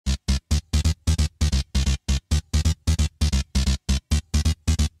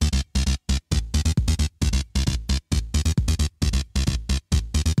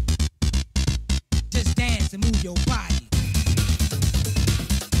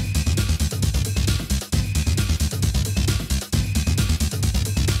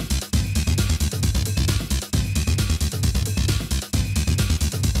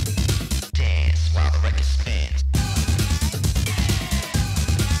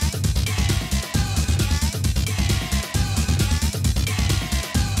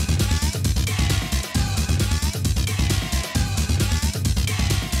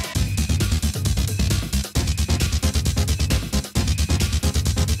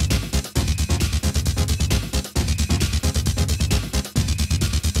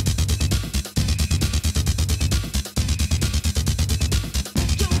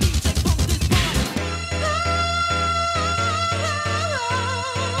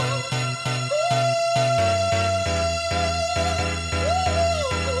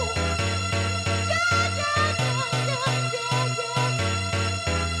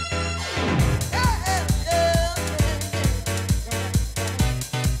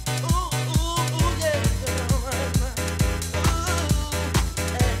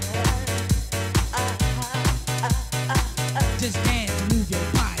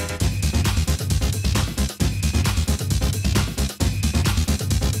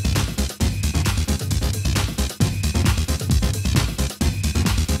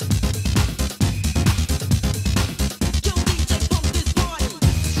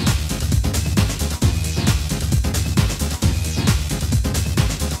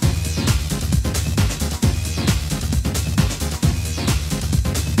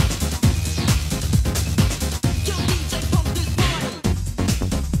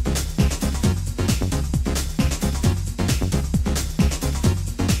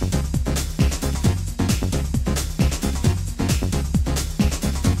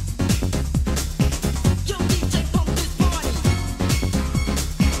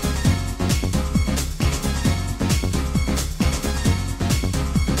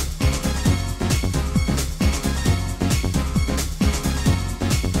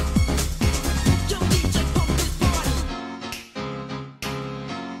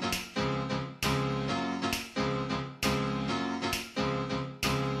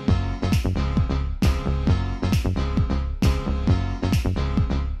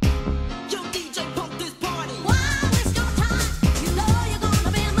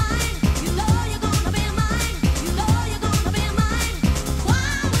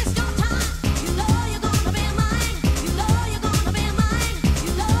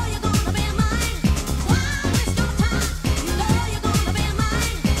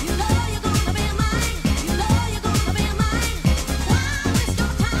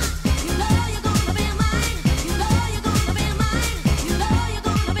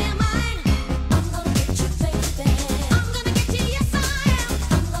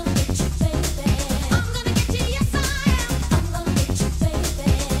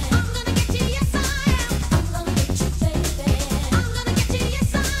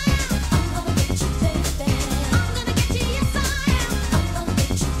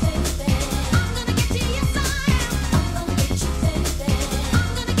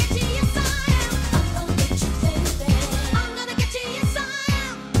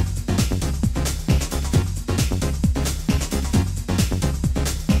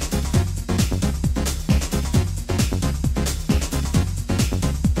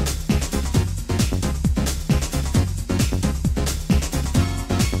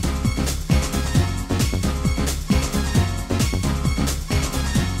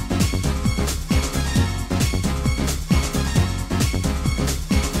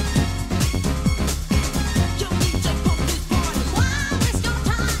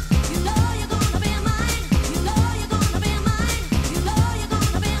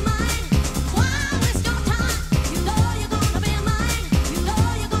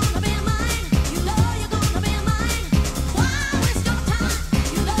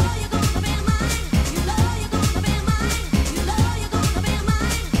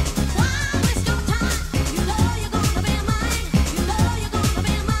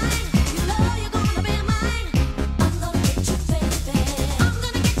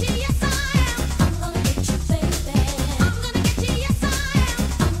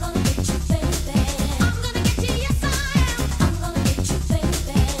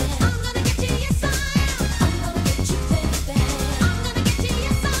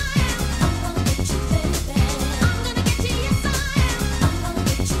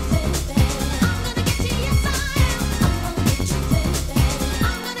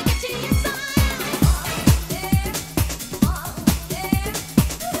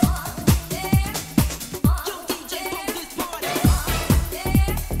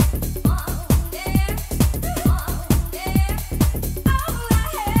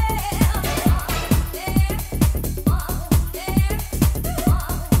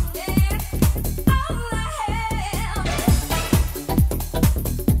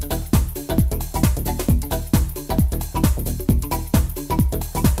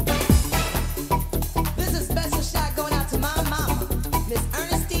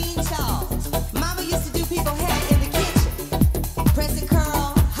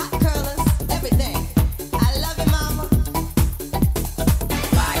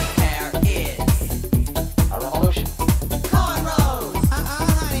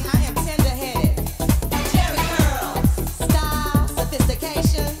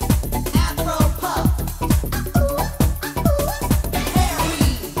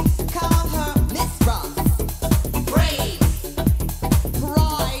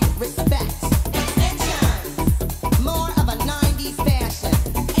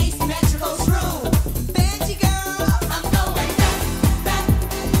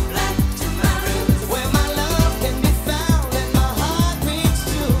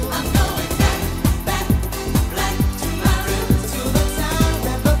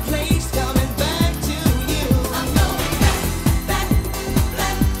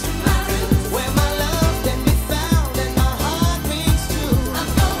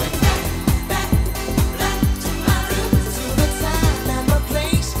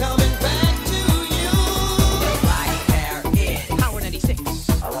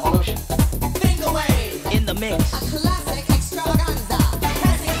mix. A classic extravaganza.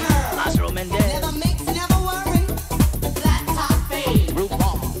 Pressing her. Astro Mendez. Never mix, never worry. Flat top fade.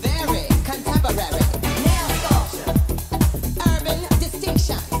 RuPaul. Very contemporary. Nail sculpture. Urban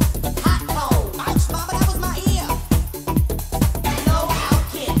distinction. Hot cold. Ouch, mama, that was my ear. No out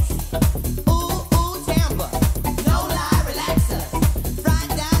kits. Ooh, ooh, timber. No lie relaxers.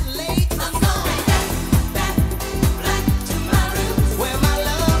 Fried down late. I'm going back to my roots. Where my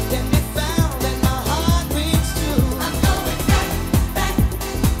love can be found and my heart beats true. I'm going back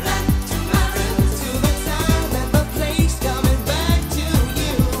to my roots. To the time and the place, coming back to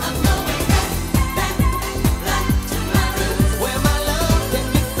you. I'm going back to my roots. Where my love can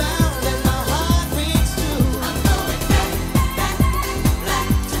be found and my heart beats true. I'm going back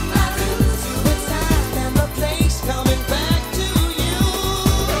to my roots. To the time and the place, coming back to you.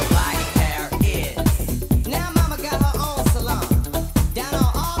 Black hair is. Now mama got her own salon down on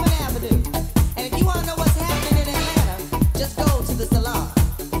Auburn Avenue. And if you want to know what's happening in Atlanta, just go to the salon.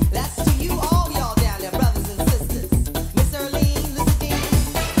 That's to you, all y'all down there, brothers and sisters. Miss Earlene, Lucidine,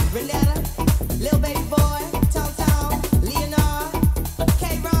 Renetta, Lil Baby Boy, Tom Tom, Leonard,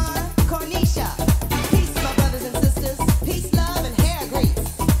 K-Ron, Cornisha. Peace, my brothers and sisters. Peace, love, and hair grease.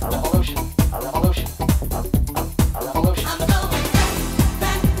 A revolution. A revolution. A revolution. I'm going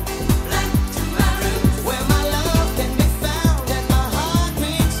back to my roots. Where my love can be found and my heart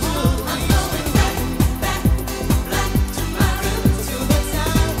beats true. I'm going back to my roots. To the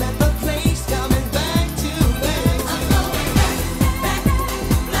time and the place, coming back to you. I'm going back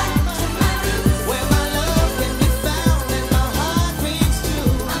to my roots. Where my love can be found and my heart beats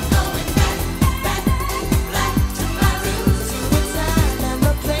true. I'm going back to my roots. To the time and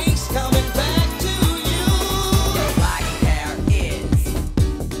the place, coming back to you. Black hair is.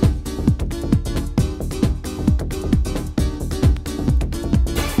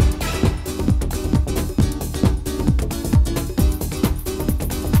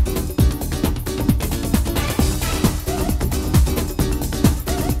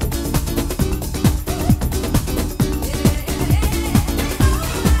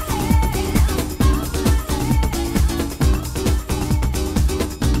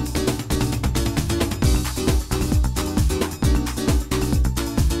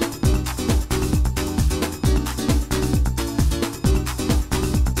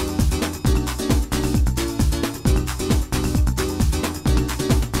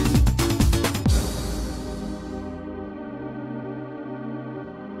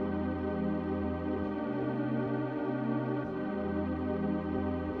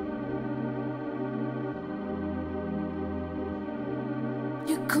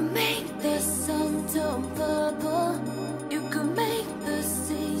 You can make the sun turn purple. You can make the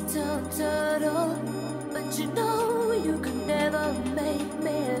sea turn turtle.